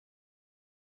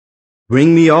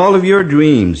Bring me all of your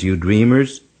dreams, you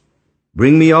dreamers.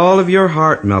 Bring me all of your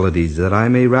heart melodies, that I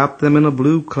may wrap them in a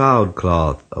blue cloud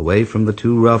cloth, away from the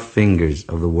too rough fingers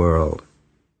of the world.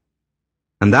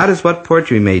 And that is what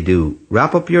poetry may do.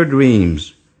 Wrap up your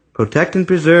dreams, protect and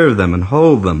preserve them, and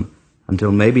hold them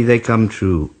until maybe they come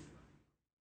true.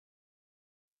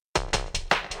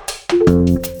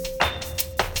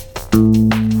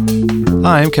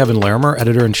 Hi, I'm Kevin Larimer,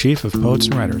 Editor-in-Chief of Poets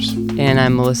and Writers. And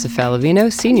I'm Melissa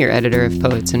Falavino, Senior Editor of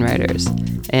Poets and Writers.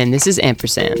 And this is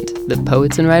Ampersand, the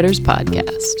Poets and Writers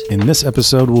podcast. In this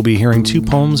episode, we'll be hearing two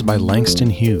poems by Langston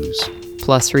Hughes,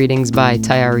 plus readings by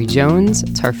Tayari Jones,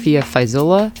 Tarfia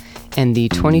Faizullah, and the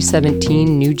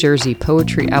 2017 New Jersey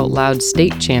Poetry Out Loud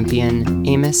State Champion,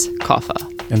 Amos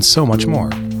Koffa. and so much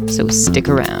more. So stick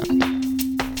around.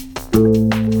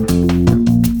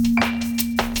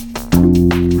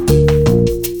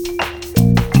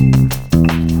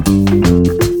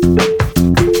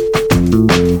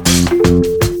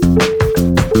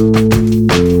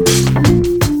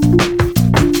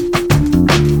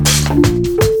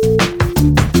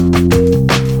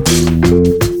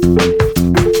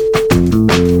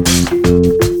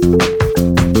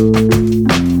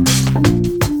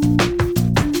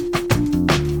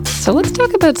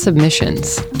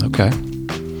 Submissions. Okay.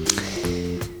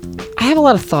 I have a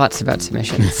lot of thoughts about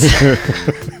submissions.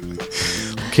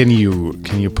 Can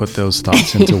you put those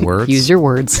thoughts into words? Use your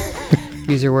words.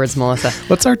 Use your words, Melissa.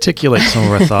 Let's articulate some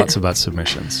of our thoughts about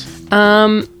submissions.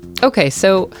 Okay,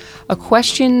 so a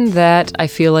question that I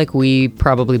feel like we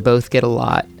probably both get a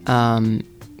lot,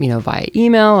 via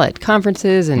email at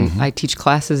conferences, and I teach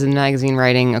classes in magazine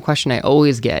writing. A question I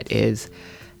always get is,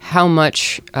 how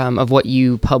much of what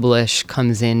you publish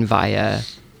comes in via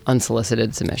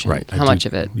unsolicited submission? Right. How much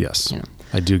of it? Yes.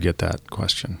 I do get that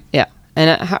question. Yeah.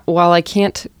 And while I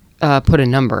can't put a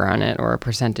number on it or a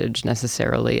percentage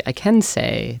necessarily, I can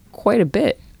say quite a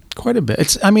bit. Quite a bit.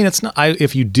 It's not.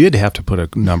 If you did have to put a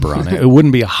number on it, it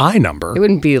wouldn't be a high number. It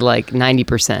wouldn't be like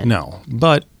 90%. No,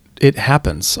 but it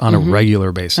happens on a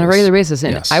regular basis. On a regular basis.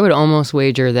 And yes. I would almost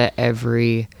wager that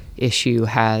every issue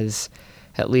has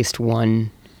at least one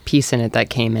piece in it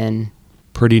that came in.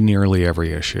 Pretty nearly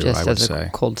every issue, just I would as say. A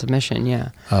cold submission,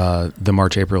 yeah. The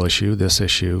March-April issue, this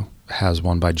issue, has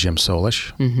one by Jim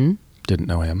Solish. Mm-hmm. Didn't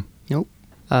know him. Nope.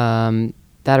 That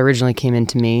originally came in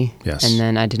to me. Yes. And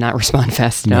then I did not respond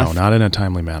fast enough. No, not in a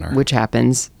timely manner. Which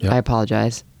happens. Yep. I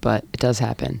apologize, but it does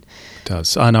happen. It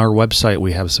does. On our website,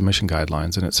 we have submission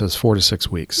guidelines, and it says 4 to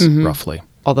 6 weeks, roughly.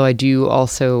 Although I do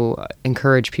also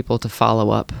encourage people to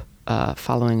follow up.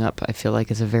 Following up, I feel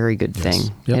like, is a very good thing.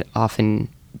 Yep. It often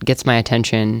gets my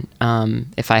attention.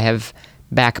 If I have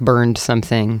backburned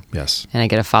something, yes, and I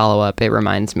get a follow-up, it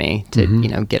reminds me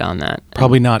to, get on that.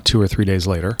 Probably not 2 or 3 days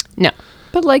later. No.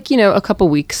 But a couple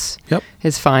weeks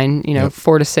is fine.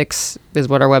 4 to 6 is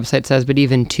what our website says, but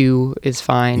even 2 is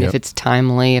fine. Yep. If it's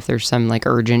timely, if there's some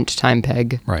urgent time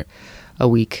peg. Right. A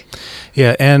week.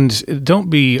 Yeah, and don't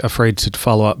be afraid to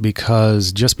follow up,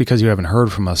 because just because you haven't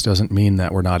heard from us doesn't mean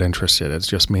that we're not interested. It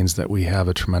just means that we have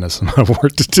a tremendous amount of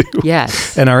work to do.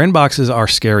 Yes. And our inboxes are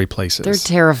scary places. They're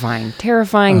terrifying,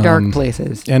 dark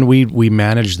places. And we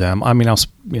manage them. I mean,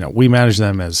 we manage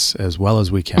them as well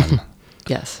as we can.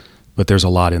 Yes. But there's a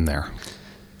lot in there.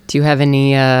 Do you have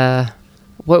any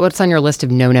what's on your list of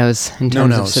no-nos in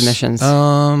terms of submissions?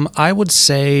 I would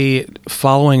say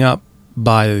following up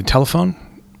by telephone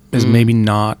is maybe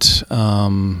not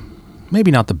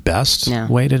the best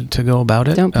way to go about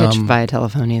it. Don't pitch via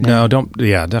telephone either. No, don't.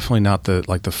 Yeah, definitely not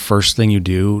the first thing you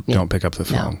do. Yeah. Don't pick up the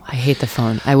phone. No, I hate the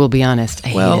phone. I will be honest. I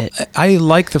hate it. I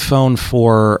like the phone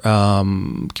for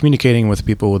communicating with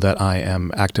people that I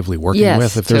am actively working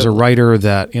with. If there's a writer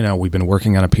that we've been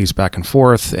working on a piece back and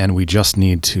forth, and we just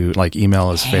need to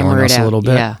email is failing us a little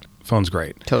bit. Phone's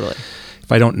great. Totally.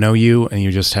 If I don't know you and you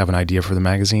just have an idea for the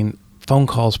magazine, phone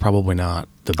call's probably not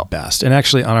the best. And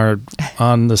actually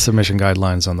on the submission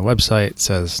guidelines on the website, it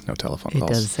says no telephone calls.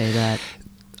 It does say that.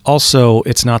 Also,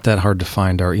 it's not that hard to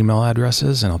find our email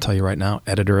addresses, and I'll tell you right now,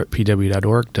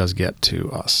 editor@pw.org does get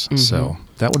to us. Mm-hmm. So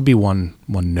that would be one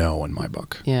no in my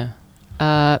book.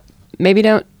 Yeah. Maybe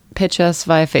don't pitch us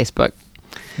via Facebook.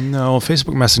 No,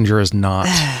 Facebook Messenger is not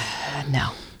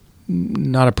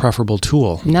not a preferable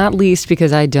tool. Not least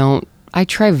because I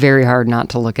try very hard not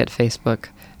to look at Facebook.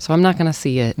 So I'm not going to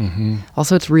see it. Mm-hmm.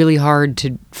 Also, it's really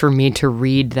hard for me to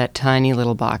read that tiny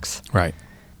little box. Right.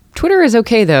 Twitter is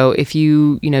okay, though. If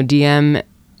you, DM,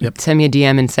 send me a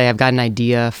DM and say, I've got an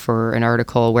idea for an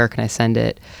article. Where can I send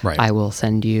it? Right. I will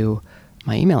send you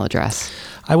my email address.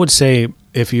 I would say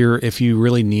if you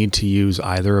really need to use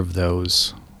either of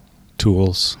those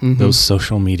tools, those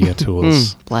social media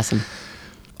tools. Bless them.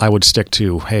 I would stick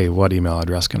to, hey, what email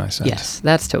address can I send? Yes,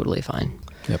 that's totally fine.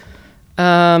 Yep.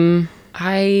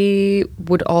 I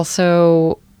would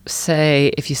also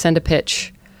say if you send a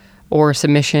pitch or a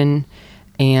submission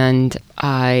and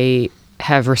I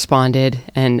have responded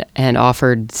and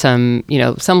offered some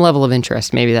level of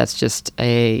interest, maybe that's just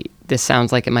this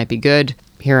sounds like it might be good.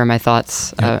 Here are my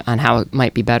thoughts on how it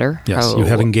might be better. Yes, you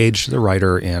have engaged the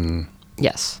writer in...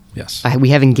 Yes. Yes. We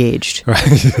have engaged.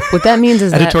 Right. What that means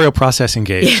is editorial process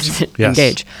engaged. Yes.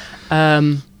 Engage.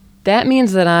 That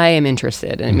means that I am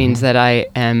interested, and it means that I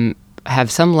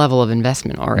have some level of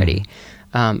investment already.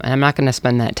 And I'm not going to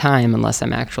spend that time unless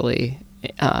I'm actually,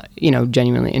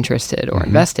 genuinely interested or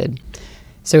invested.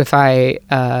 So if I,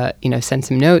 send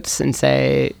some notes and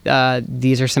say,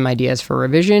 these are some ideas for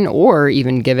revision, or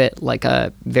even give it like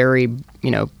a very,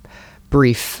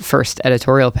 brief first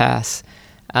editorial pass,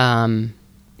 in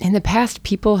the past,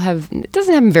 it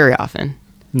doesn't happen very often.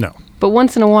 No. But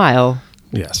once in a while,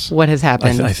 yes. What has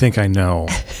happened? I think I know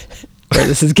where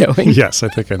this is going. Yes, I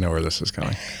think I know where this is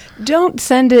going. Don't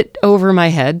send it over my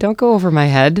head. Don't go over my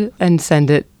head and send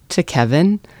it to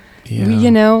Kevin.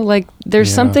 Yeah.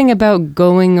 There's something about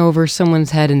going over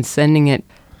someone's head and sending it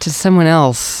to someone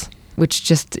else, which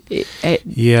just...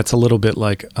 it's a little bit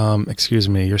like, excuse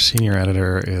me, your senior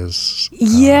editor is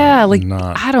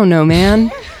not... I don't know,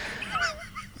 man.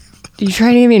 Are you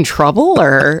trying to get me in trouble,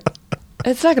 or...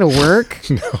 It's not going to work.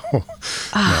 No.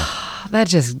 That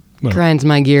just grinds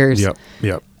my gears.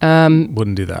 Yep.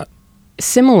 Wouldn't do that.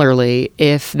 Similarly,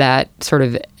 if that sort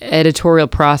of editorial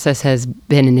process has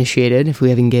been initiated, if we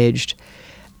have engaged,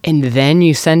 and then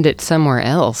you send it somewhere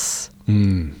else,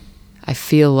 I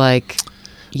feel like,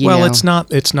 it's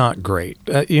not great.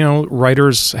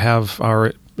 Writers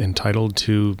are entitled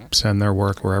to send their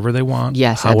work wherever they want.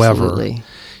 Yes, however, absolutely.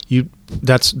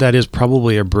 That is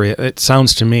probably a bridge. It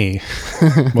sounds to me,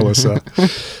 Melissa,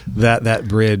 that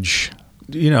bridge,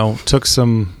 took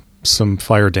some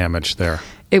fire damage there.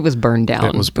 It was burned down.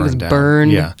 It was burned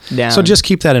down. So just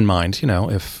keep that in mind.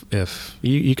 If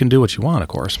you can do what you want, of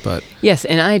course, but yes,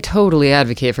 and I totally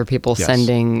advocate for people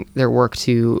sending their work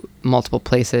to multiple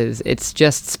places. It's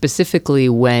just specifically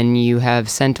when you have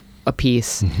sent a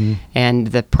piece and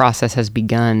the process has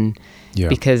begun,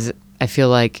 because I feel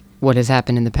like what has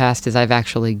happened in the past is I've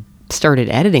actually started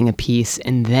editing a piece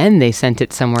and then they sent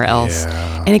it somewhere else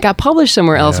and it got published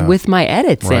somewhere else with my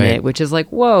edits in it, which is like,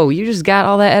 whoa, you just got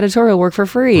all that editorial work for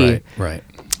free. Right.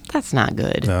 That's not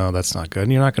good. No, that's not good.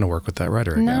 And you're not going to work with that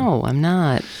writer again. No, I'm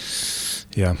not.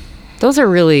 Yeah. Those are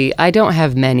really, I don't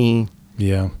have many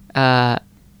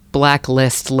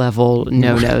blacklist level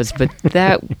no-nos, but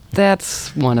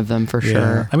that's one of them for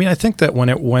sure. I mean, I think that when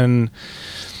it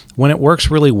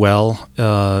works really well,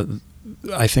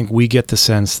 I think we get the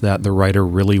sense that the writer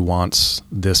really wants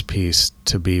this piece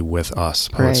to be with us,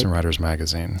 Poets and Writers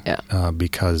Magazine,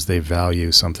 because they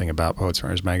value something about Poets and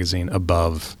Writers Magazine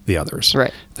above the others.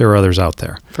 Right. There are others out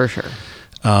there. For sure.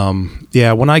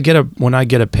 When I get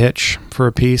a pitch for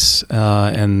a piece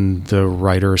and the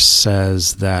writer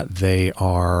says that they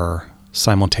are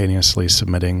simultaneously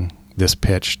submitting this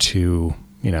pitch to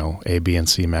A, B, and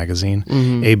C magazine,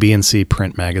 A, B, and C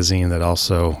print magazine that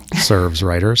also serves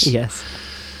writers. Yes.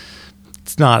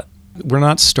 We're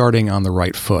not starting on the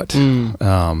right foot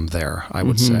there, I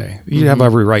would say. You have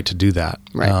every right to do that.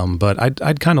 Right. But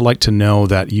I'd kind of like to know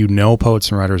that Poets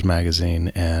and Writers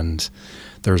Magazine and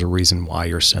there's a reason why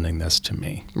you're sending this to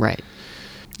me. Right.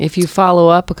 If you follow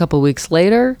up a couple weeks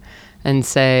later and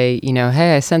say,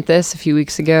 hey, I sent this a few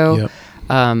weeks ago. Yep.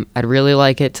 I'd really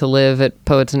like it to live at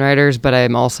Poets and Writers, but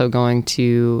I'm also going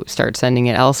to start sending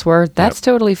it elsewhere. That's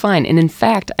totally fine. And in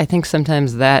fact, I think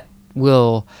sometimes that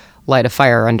will light a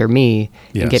fire under me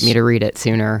and get me to read it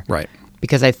sooner. Right.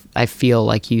 Because I feel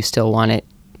like you still want it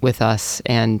with us,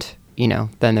 and,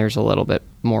 then there's a little bit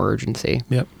more urgency.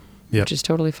 Yep. Which is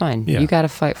totally fine. Yeah. You got to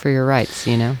fight for your rights,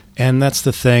 And that's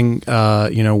the thing.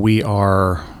 We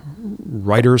are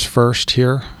writers first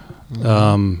here.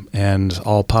 And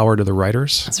all power to the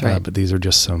writers. That's right. But these are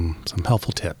just some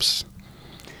helpful tips.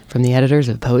 From the editors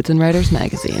of Poets and Writers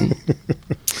Magazine.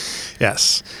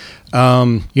 Yes.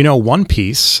 One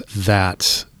piece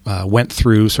that went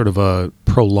through sort of a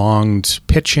prolonged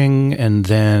pitching and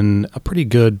then a pretty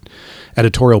good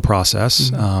editorial process,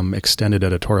 extended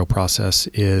editorial process,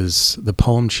 is The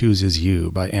Poem Chooses You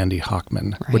by Andy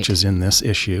Hockman, which is in this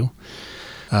issue.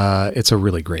 It's a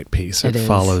really great piece. It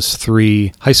follows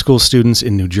 3 high school students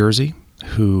in New Jersey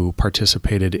who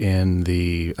participated in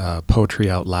the Poetry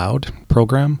Out Loud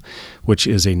program, which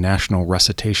is a national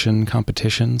recitation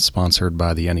competition sponsored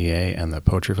by the NEA and the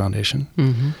Poetry Foundation.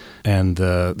 And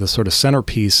the sort of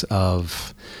centerpiece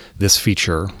of this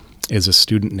feature is a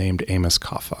student named Amos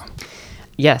Kaffa.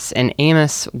 Yes, and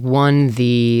Amos won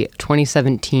the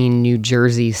 2017 New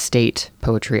Jersey State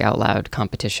Poetry Out Loud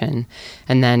competition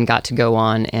and then got to go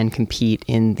on and compete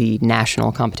in the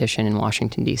national competition in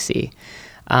Washington, D.C.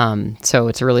 So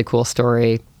it's a really cool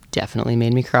story. Definitely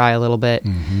made me cry a little bit.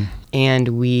 Mm-hmm. And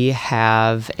we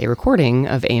have a recording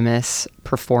of Amos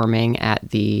performing at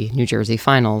the New Jersey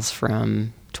Finals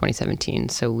from 2017.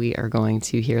 So we are going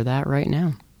to hear that right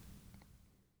now.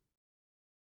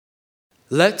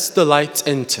 Let the Light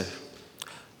Enter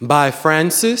by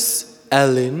Frances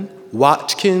Ellen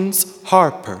Watkins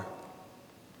Harper.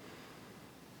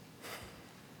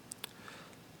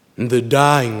 The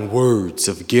dying words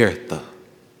of Goethe.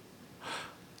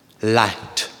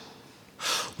 Light,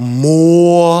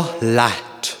 more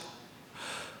light.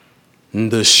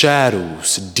 The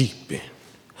shadows deepen,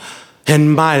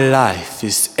 and my life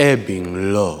is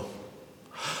ebbing low.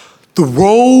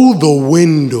 Throw the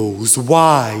windows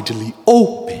widely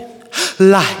open,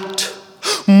 light,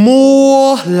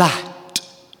 more light.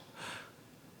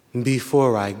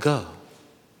 Before I go,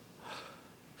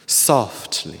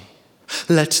 softly,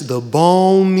 let the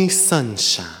balmy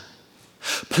sunshine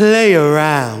play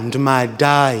around my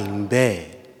dying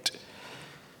bed,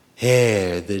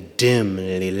 ere the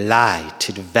dimly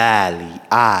lighted valley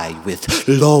I with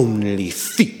lonely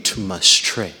feet must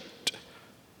tread.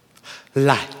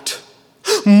 Light,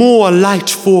 more light,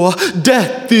 for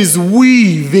death is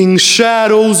weaving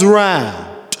shadows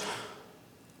round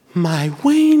my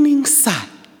waning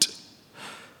sight,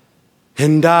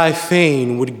 and I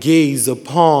fain would gaze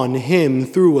upon him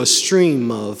through a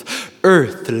stream of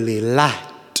earthly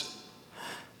light.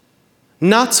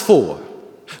 Not for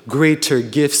greater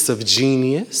gifts of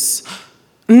genius,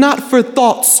 not for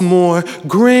thoughts more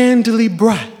grandly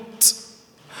bright.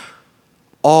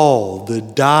 All the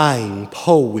dying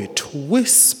poet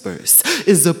whispers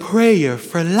is a prayer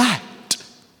for light,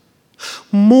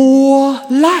 more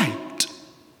light.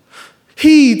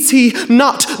 Heeds he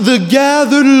not the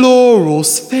gathered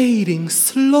laurels fading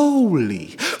slowly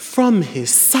from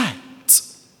his sight?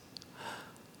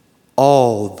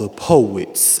 All the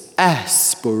poet's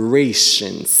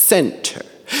aspirations center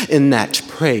in that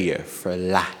prayer for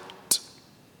light.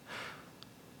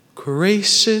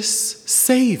 Gracious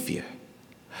Savior,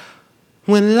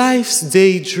 when life's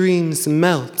daydreams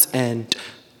melt and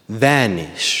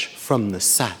vanish from the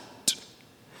sight,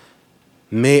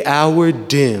 may our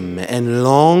dim and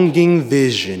longing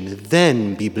vision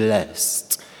then be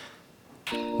blessed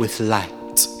with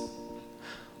light,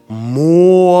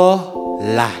 more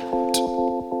light.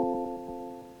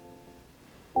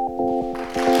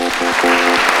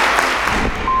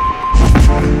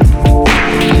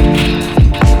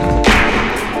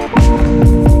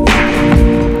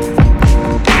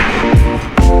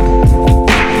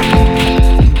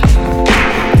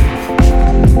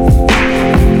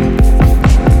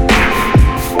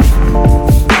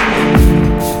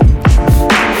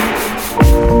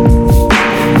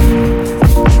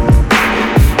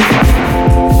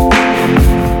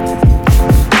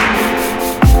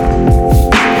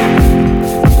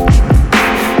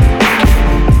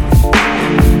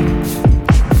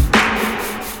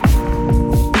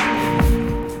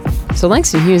 So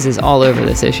Langston Hughes is all over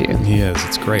this issue. He is.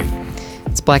 It's great.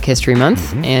 It's Black History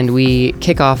Month, and we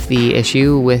kick off the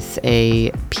issue with a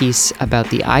piece about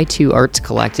the I2 Arts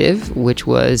Collective, which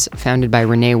was founded by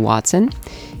Renee Watson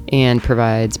and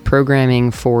provides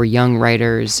programming for young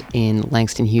writers in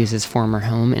Langston Hughes' former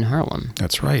home in Harlem.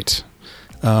 That's right.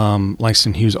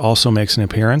 Langston Hughes also makes an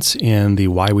appearance in the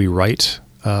Why We Write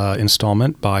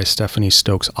installment by Stephanie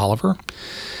Stokes Oliver.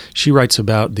 She writes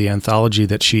about the anthology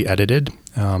that she edited.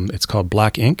 It's called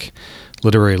Black Ink,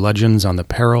 Literary Legends on the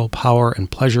Peril, Power, and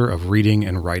Pleasure of Reading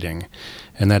and Writing.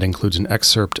 And that includes an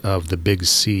excerpt of The Big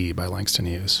C by Langston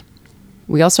Hughes.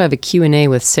 We also have a Q&A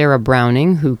with Sarah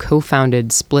Browning, who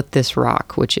co-founded Split This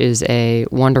Rock, which is a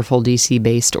wonderful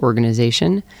DC-based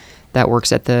organization that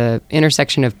works at the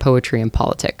intersection of poetry and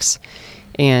politics.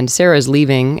 And Sarah is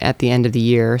leaving at the end of the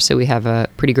year, so we have a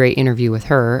pretty great interview with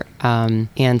her.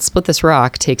 And Split This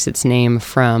Rock takes its name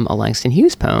from a Langston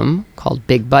Hughes poem called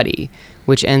Big Buddy,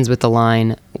 which ends with the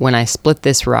line, "When I split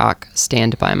this rock,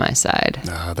 stand by my side."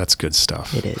 That's good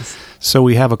stuff. It is. So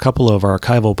we have a couple of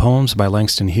archival poems by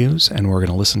Langston Hughes, and we're going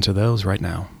to listen to those right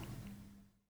now.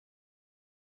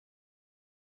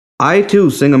 I too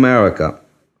sing America.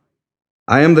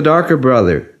 I am the darker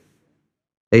brother.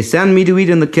 They send me to eat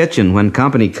in the kitchen when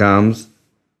company comes,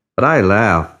 but I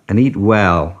laugh and eat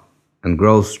well and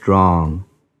grow strong.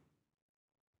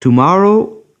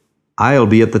 Tomorrow, I'll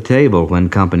be at the table when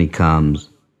company comes.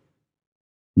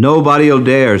 Nobody'll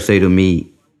dare say to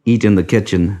me, eat in the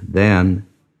kitchen then.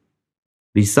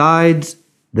 Besides,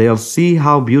 they'll see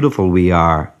how beautiful we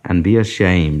are and be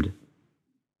ashamed.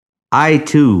 I,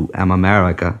 too, am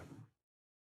America.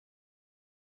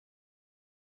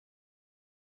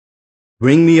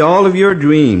 Bring me all of your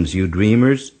dreams, you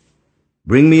dreamers.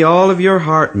 Bring me all of your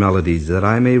heart melodies, that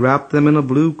I may wrap them in a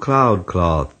blue cloud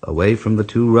cloth, away from the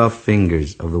too rough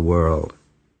fingers of the world.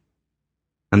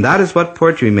 And that is what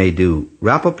poetry may do.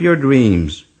 Wrap up your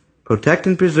dreams, protect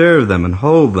and preserve them, and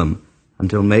hold them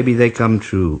until maybe they come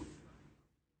true.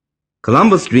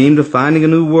 Columbus dreamed of finding a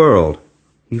new world.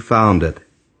 He found it.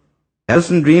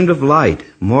 Edison dreamed of light,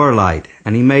 more light,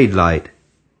 and he made light.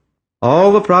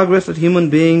 All the progress that human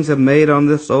beings have made on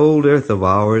this old earth of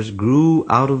ours grew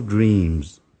out of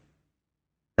dreams.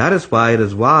 That is why it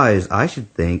is wise, I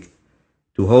should think,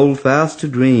 to hold fast to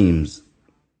dreams.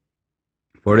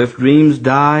 For if dreams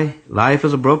die, life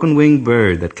is a broken-winged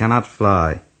bird that cannot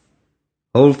fly.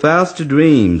 Hold fast to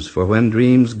dreams, for when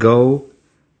dreams go,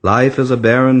 life is a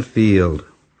barren field,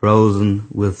 frozen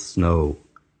with snow.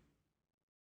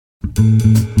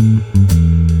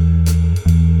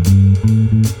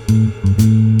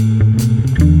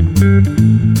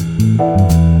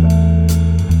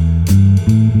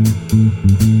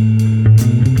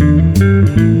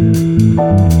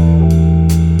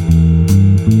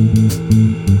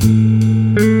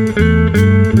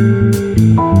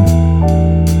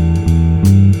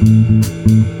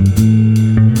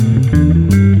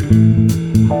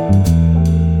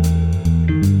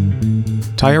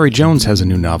 Tayari Jones has a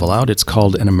new novel out. It's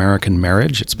called An American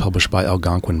Marriage. It's published by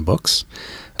Algonquin Books.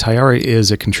 Tayari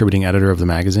is a contributing editor of the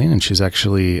magazine, and she's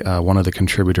actually one of the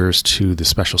contributors to the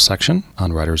special section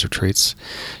on Writers Retreats.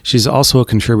 She's also a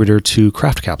contributor to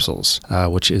Craft Capsules,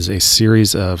 which is a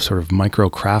series of sort of micro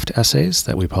craft essays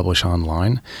that we publish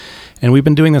online. And we've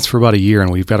been doing this for about a year,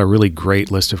 and we've got a really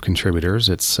great list of contributors.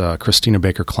 It's Christina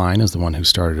Baker-Klein is the one who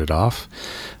started it off.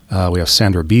 We have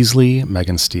Sandra Beasley,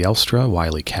 Megan Stielstra,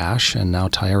 Wiley Cash, and now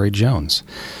Tayari Jones.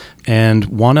 And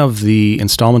one of the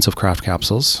installments of Craft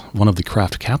Capsules, one of the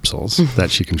Craft Capsules that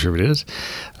she contributed,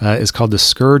 is called The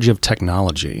Scourge of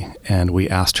Technology. And we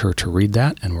asked her to read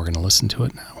that, and we're going to listen to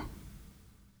it now.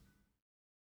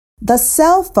 The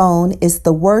cell phone is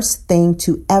the worst thing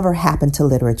to ever happen to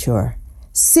literature.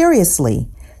 Seriously,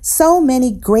 so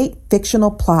many great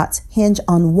fictional plots hinge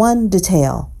on one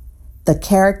detail. The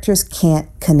characters can't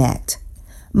connect.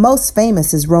 Most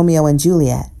famous is Romeo and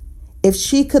Juliet. If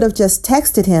she could have just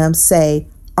texted him, say,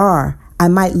 I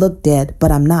might look dead,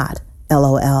 but I'm not,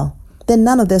 LOL, then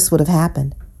none of this would have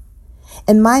happened.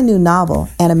 In my new novel,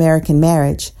 An American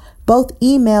Marriage, both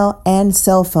email and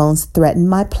cell phones threaten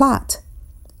my plot.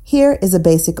 Here is a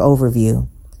basic overview.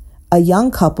 A young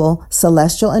couple,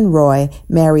 Celestial and Roy,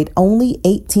 married only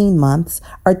 18 months,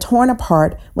 are torn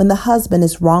apart when the husband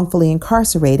is wrongfully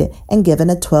incarcerated and given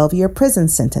a 12-year prison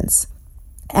sentence.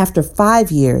 After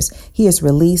 5 years, he is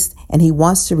released and he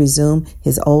wants to resume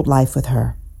his old life with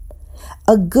her.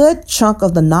 A good chunk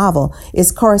of the novel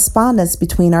is correspondence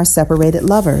between our separated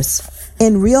lovers.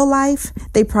 In real life,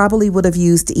 they probably would have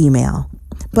used email.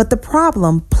 But the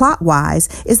problem, plot-wise,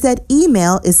 is that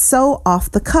email is so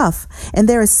off the cuff and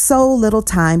there is so little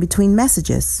time between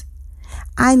messages.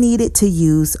 I needed to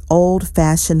use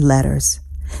old-fashioned letters.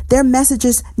 Their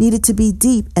messages needed to be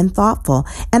deep and thoughtful,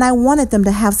 and I wanted them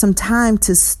to have some time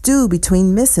to stew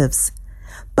between missives.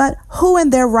 But who in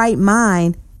their right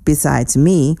mind, besides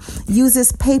me,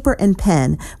 uses paper and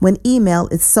pen when email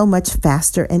is so much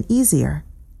faster and easier?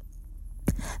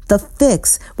 The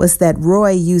fix was that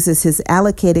Roy uses his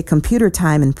allocated computer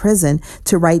time in prison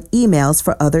to write emails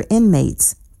for other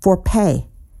inmates, for pay.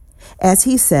 As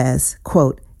he says,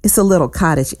 quote, "It's a little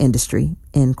cottage industry,"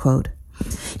 end quote.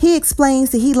 He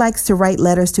explains that he likes to write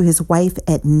letters to his wife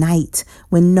at night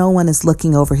when no one is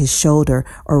looking over his shoulder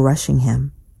or rushing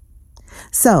him.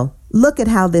 So, look at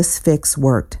how this fix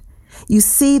worked. You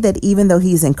see that even though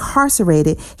he's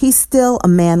incarcerated, he's still a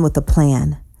man with a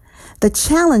plan. The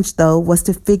challenge, though, was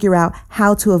to figure out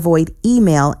how to avoid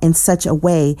email in such a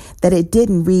way that it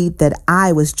didn't read that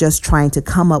I was just trying to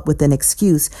come up with an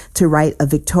excuse to write a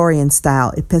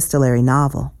Victorian-style epistolary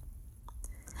novel.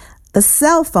 The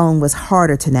cell phone was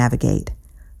harder to navigate.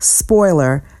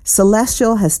 Spoiler,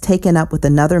 Celestial has taken up with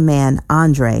another man,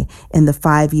 Andre, in the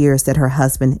 5 years that her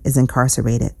husband is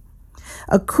incarcerated.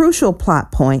 A crucial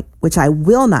plot point, which I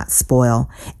will not spoil,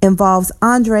 involves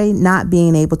Andre not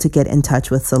being able to get in touch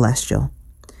with Celestial.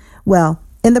 Well,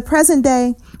 in the present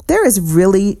day, there is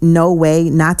really no way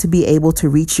not to be able to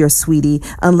reach your sweetie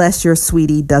unless your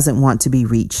sweetie doesn't want to be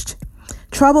reached.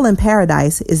 Trouble in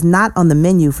Paradise is not on the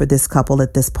menu for this couple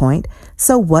at this point,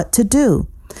 so what to do?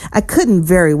 I couldn't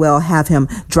very well have him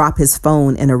drop his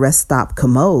phone in a rest stop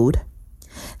commode.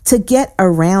 To get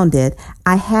around it,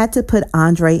 I had to put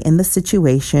Andre in the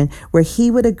situation where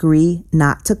he would agree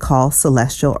not to call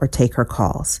Celestial or take her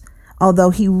calls.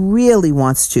 Although he really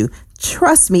wants to.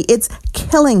 Trust me, it's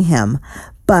killing him.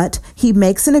 But he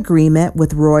makes an agreement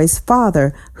with Roy's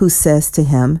father, who says to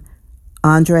him,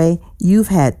 Andre, you've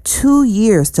had 2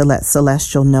 years to let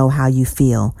Celestial know how you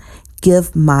feel.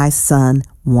 Give my son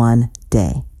 1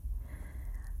 day.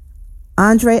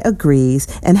 Andre agrees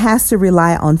and has to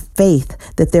rely on faith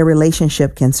that their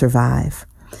relationship can survive.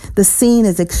 The scene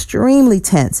is extremely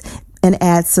tense and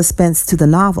adds suspense to the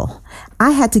novel.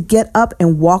 I had to get up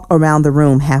and walk around the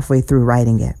room halfway through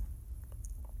writing it.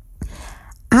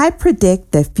 I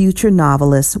predict that future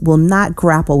novelists will not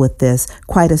grapple with this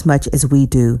quite as much as we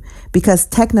do, because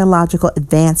technological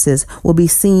advances will be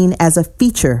seen as a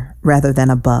feature rather than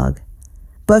a bug.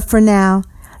 But for now,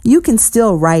 you can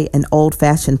still write an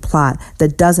old-fashioned plot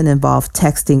that doesn't involve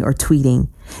texting or tweeting.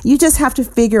 You just have to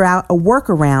figure out a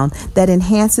workaround that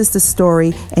enhances the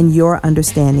story and your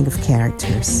understanding of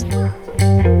characters.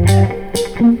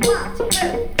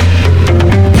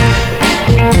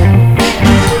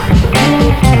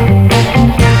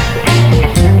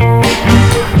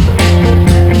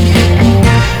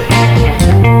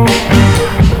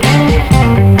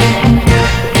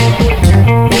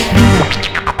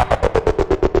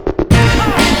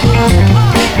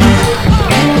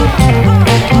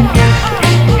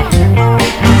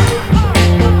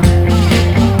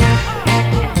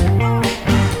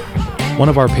 One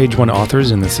of our Page One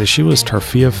authors in this issue is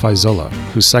Tarfia Faizola,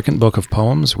 whose second book of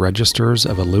poems, Registers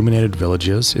of Illuminated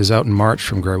Villages, is out in March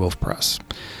from Grey Wolf Press.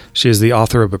 She is the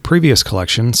author of a previous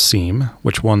collection, Seam,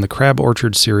 which won the Crab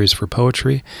Orchard Series for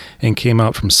Poetry and came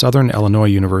out from Southern Illinois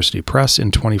University Press in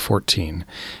 2014,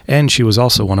 and she was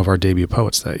also one of our debut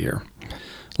poets that year.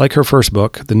 Like her first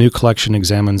book, the new collection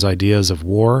examines ideas of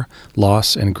war,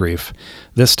 loss, and grief,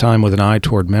 this time with an eye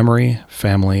toward memory,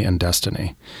 family, and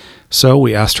destiny. So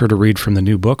we asked her to read from the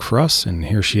new book for us, and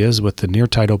here she is with the near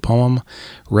title poem,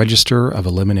 Register of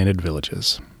Eliminated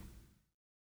Villages.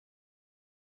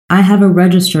 I have a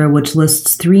register which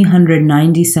lists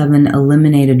 397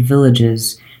 eliminated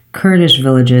villages, Kurdish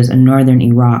villages in northern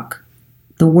Iraq.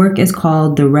 The work is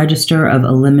called The Register of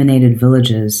Eliminated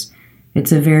Villages.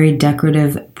 It's a very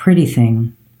decorative, pretty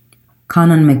thing.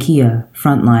 Kanan Makia,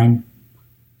 frontline.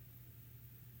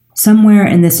 Somewhere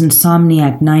in this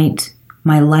insomniac night,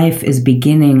 my life is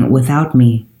beginning without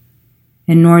me.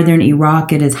 In northern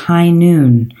Iraq, it is high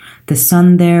noon. The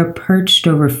sun there perched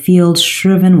over fields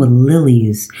shriven with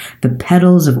lilies, the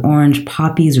petals of orange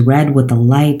poppies red with the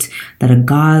light that a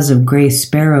gauze of gray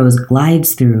sparrows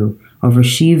glides through, over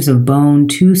sheaves of bone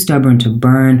too stubborn to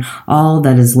burn all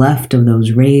that is left of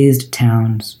those razed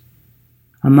towns.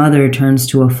 A mother turns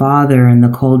to a father in the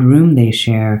cold room they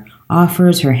share,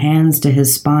 offers her hands to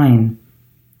his spine.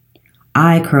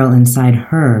 I curl inside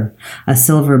her, a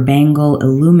silver bangle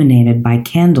illuminated by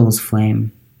candles'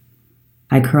 flame.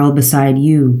 I curl beside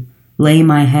you, lay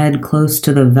my head close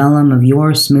to the vellum of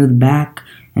your smooth back,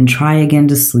 and try again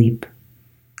to sleep.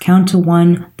 Count to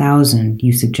 1,000,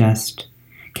 you suggest.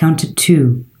 Count to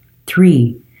 2,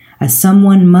 3, as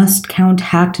someone must count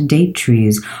hacked date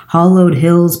trees, hollowed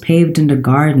hills paved into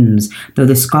gardens, though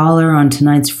the scholar on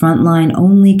tonight's front line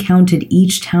only counted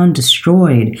each town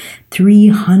destroyed,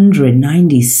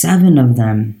 397 of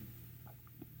them.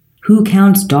 Who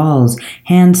counts dolls,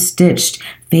 hand-stitched,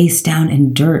 face down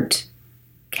in dirt?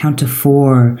 Count to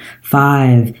 4,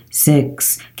 5,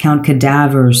 6, count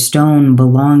cadavers, stone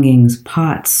belongings,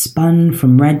 pots spun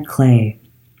from red clay.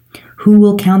 Who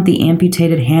will count the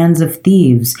amputated hands of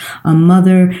thieves? A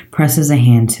mother presses a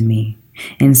hand to me.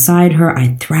 Inside her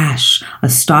I thrash, a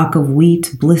stalk of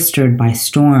wheat blistered by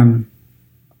storm.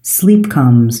 Sleep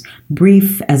comes,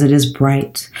 brief as it is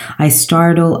bright. I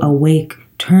startle, awake,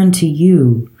 turn to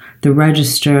you. The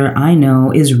register, I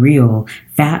know, is real,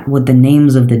 fat with the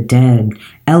names of the dead,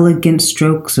 elegant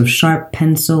strokes of sharp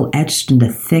pencil etched into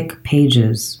thick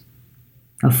pages.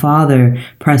 A father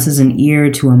presses an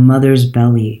ear to a mother's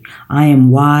belly. I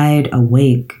am wide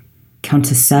awake. Count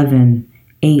to 7,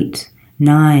 8,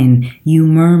 9. You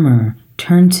murmur.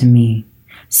 Turn to me.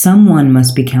 Someone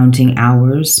must be counting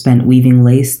hours spent weaving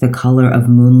lace the color of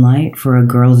moonlight for a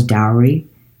girl's dowry.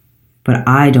 But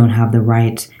I don't have the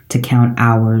right to count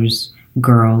hours,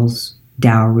 girls,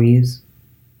 dowries.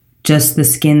 Just the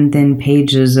skin-thin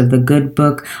pages of the good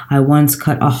book I once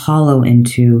cut a hollow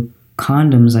into,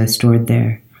 condoms I stored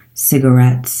there,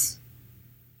 cigarettes.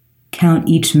 Count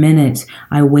each minute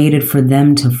I waited for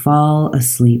them to fall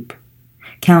asleep.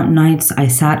 Count nights I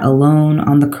sat alone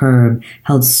on the curb,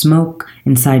 held smoke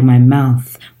inside my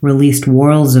mouth, released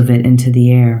whirls of it into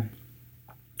the air.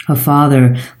 A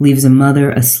father leaves a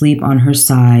mother asleep on her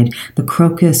side, the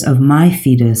crocus of my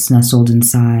fetus nestled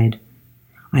inside.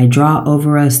 I draw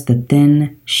over us the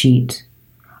thin sheet.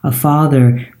 A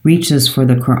father reaches for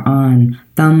the Quran,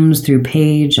 thumbs through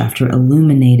page after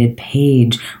illuminated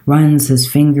page, runs his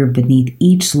finger beneath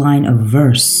each line of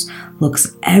verse,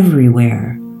 looks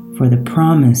everywhere for the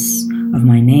promise of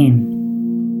my name.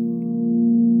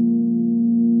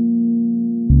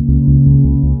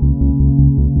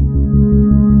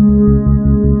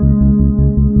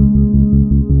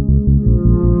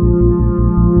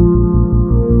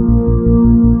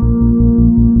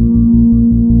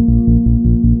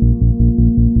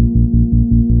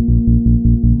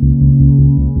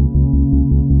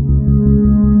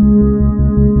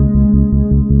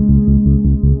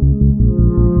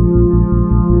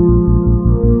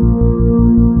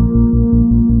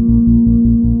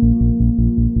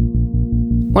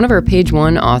 One of our page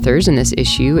one authors in this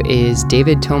issue is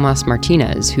David Tomas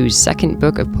Martinez, whose second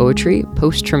book of poetry,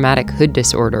 Post-Traumatic Hood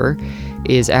Disorder,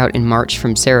 is out in March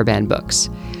from Saraband Books.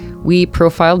 We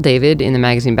profiled David in the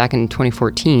magazine back in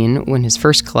 2014 when his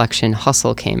first collection,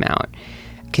 Hustle, came out.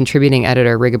 Contributing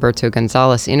editor Rigoberto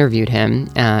Gonzalez interviewed him,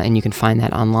 and you can find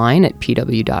that online at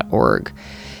pw.org.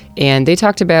 And they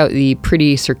talked about the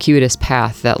pretty circuitous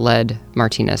path that led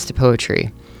Martinez to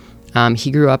poetry. He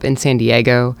grew up in San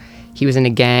Diego. He was in a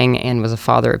gang and was a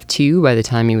father of two by the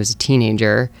time he was a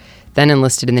teenager, then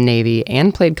enlisted in the Navy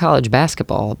and played college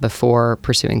basketball before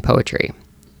pursuing poetry.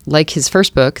 Like his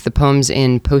first book, the poems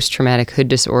in Post-Traumatic Hood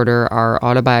Disorder are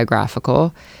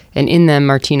autobiographical, and in them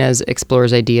Martinez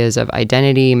explores ideas of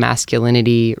identity,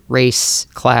 masculinity, race,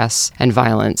 class, and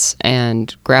violence,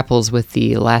 and grapples with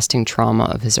the lasting trauma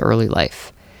of his early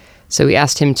life. So we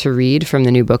asked him to read from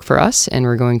the new book for us, and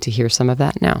we're going to hear some of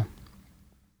that now.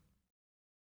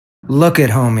 Look it,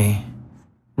 homie.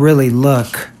 Really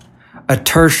look. A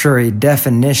tertiary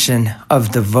definition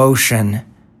of devotion.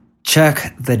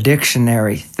 Check the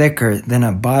dictionary thicker than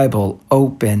a Bible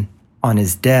open on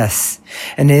his desk.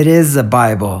 And it is a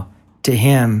Bible, to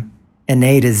him, an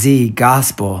A to Z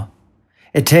gospel.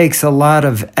 It takes a lot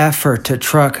of effort to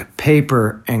truck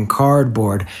paper and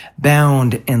cardboard,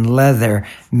 bound in leather,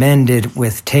 mended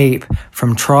with tape,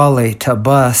 from trolley to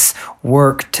bus,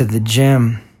 work to the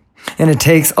gym. And it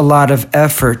takes a lot of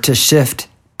effort to shift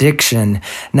diction,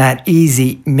 not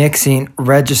easy mixing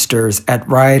registers at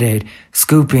Rite Aid,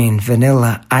 scooping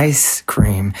vanilla ice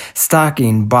cream,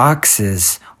 stocking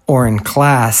boxes, or in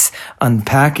class,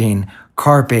 unpacking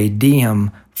Carpe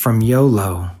Diem from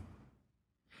YOLO.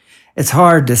 It's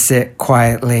hard to sit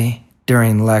quietly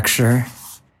during lecture.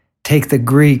 Take the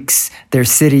Greeks, their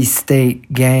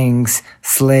city-state gangs,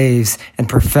 slaves, and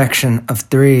perfection of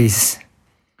threes.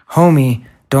 Homie,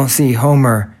 don't see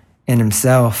Homer in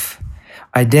himself.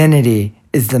 Identity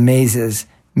is the maze's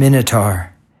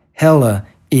minotaur. Hella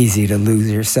easy to lose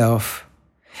yourself.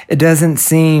 It doesn't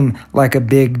seem like a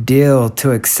big deal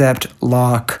to accept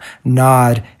Locke,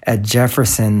 nod at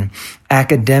Jefferson,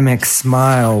 academic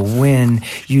smile when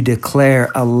you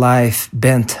declare a life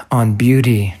bent on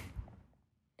beauty.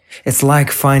 It's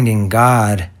like finding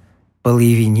God,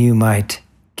 believing you might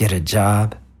get a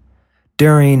job.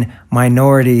 During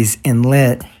Minorities in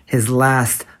Lit, his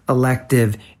last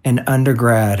elective in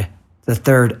undergrad, the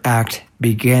third act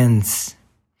begins.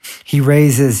 He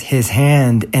raises his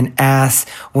hand and asks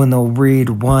when they'll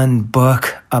read one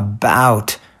book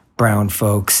about brown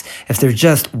folks. If there's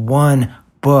just one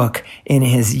book in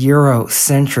his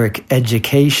Eurocentric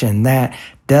education that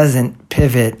doesn't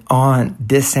pivot on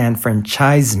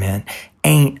disenfranchisement,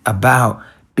 ain't about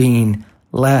being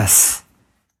less.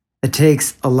 It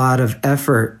takes a lot of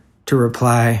effort to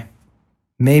reply,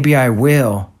 maybe I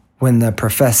will, when the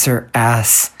professor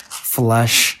asks,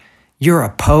 flush, you're a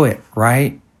poet,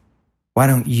 right? Why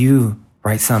don't you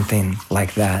write something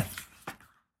like that?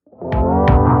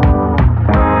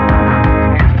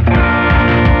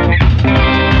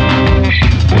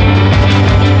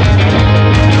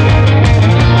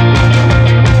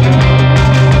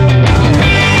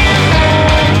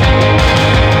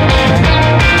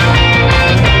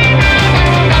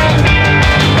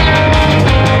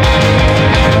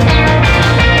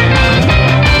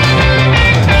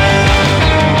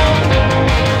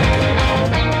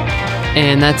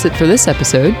 And that's it for this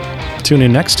episode. Tune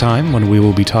in next time when we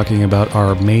will be talking about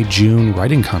our May-June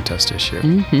writing contest issue.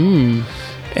 Mm-hmm.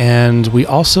 And we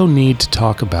also need to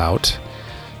talk about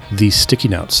the sticky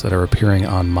notes that are appearing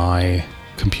on my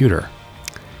computer.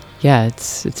 Yeah,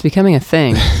 it's becoming a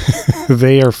thing.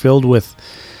 They are filled with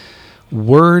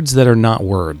words that are not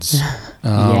words.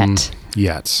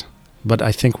 Yet. But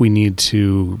I think we need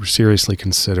to seriously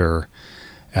consider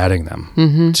adding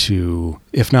them to,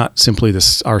 if not simply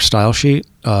our style sheet,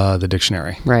 the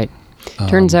dictionary. Right.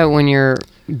 Turns out when you're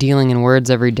dealing in words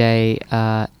every day,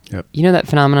 you know that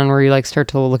phenomenon where you start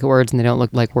to look at words and they don't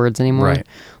look like words anymore? Right.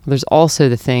 Well, there's also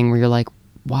the thing where you're like,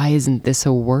 why isn't this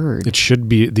a word? It should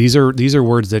be. These are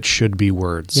words that should be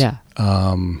words. Yeah.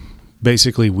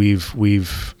 Basically, we've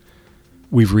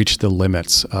reached the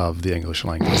limits of the English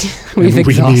language. We've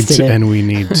exhausted it. And we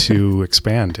need to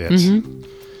expand it.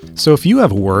 So if you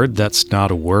have a word that's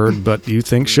not a word, but you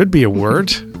think should be a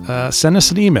word, send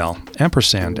us an email,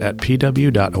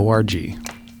 @pw.org.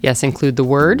 Yes, include the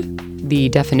word, the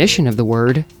definition of the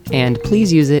word, and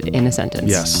please use it in a sentence.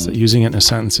 Yes, using it in a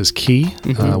sentence is key.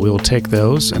 We will take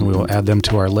those and we will add them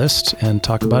to our list and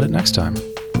talk about it next time.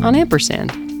 On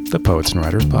Ampersand, the Poets and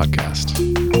Writers Podcast.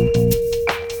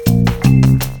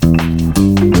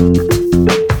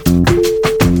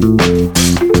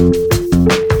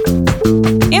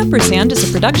 Ampersand is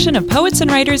a production of Poets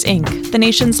and Writers, Inc., the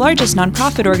nation's largest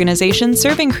nonprofit organization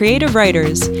serving creative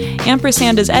writers.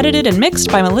 Ampersand is edited and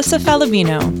mixed by Melissa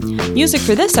Falavino. Music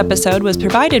for this episode was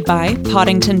provided by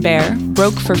Poddington Bear,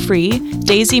 Broke for Free,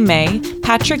 Daisy May,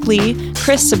 Patrick Lee,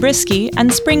 Chris Zabriskie,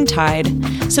 and Springtide.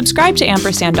 Subscribe to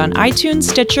Ampersand on iTunes,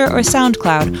 Stitcher, or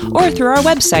SoundCloud, or through our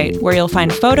website, where you'll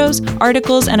find photos,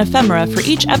 articles, and ephemera for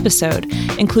each episode,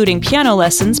 including piano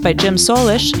lessons by Jim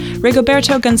Solish,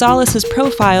 Rigoberto Gonzalez's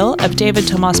profile of David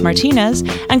Tomas Martinez,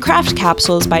 and craft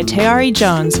capsules by Tayari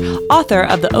Jones, author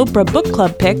of the Oprah Book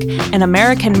Club pick An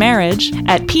American Marriage,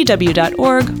 at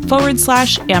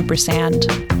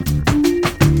pw.org/ampersand.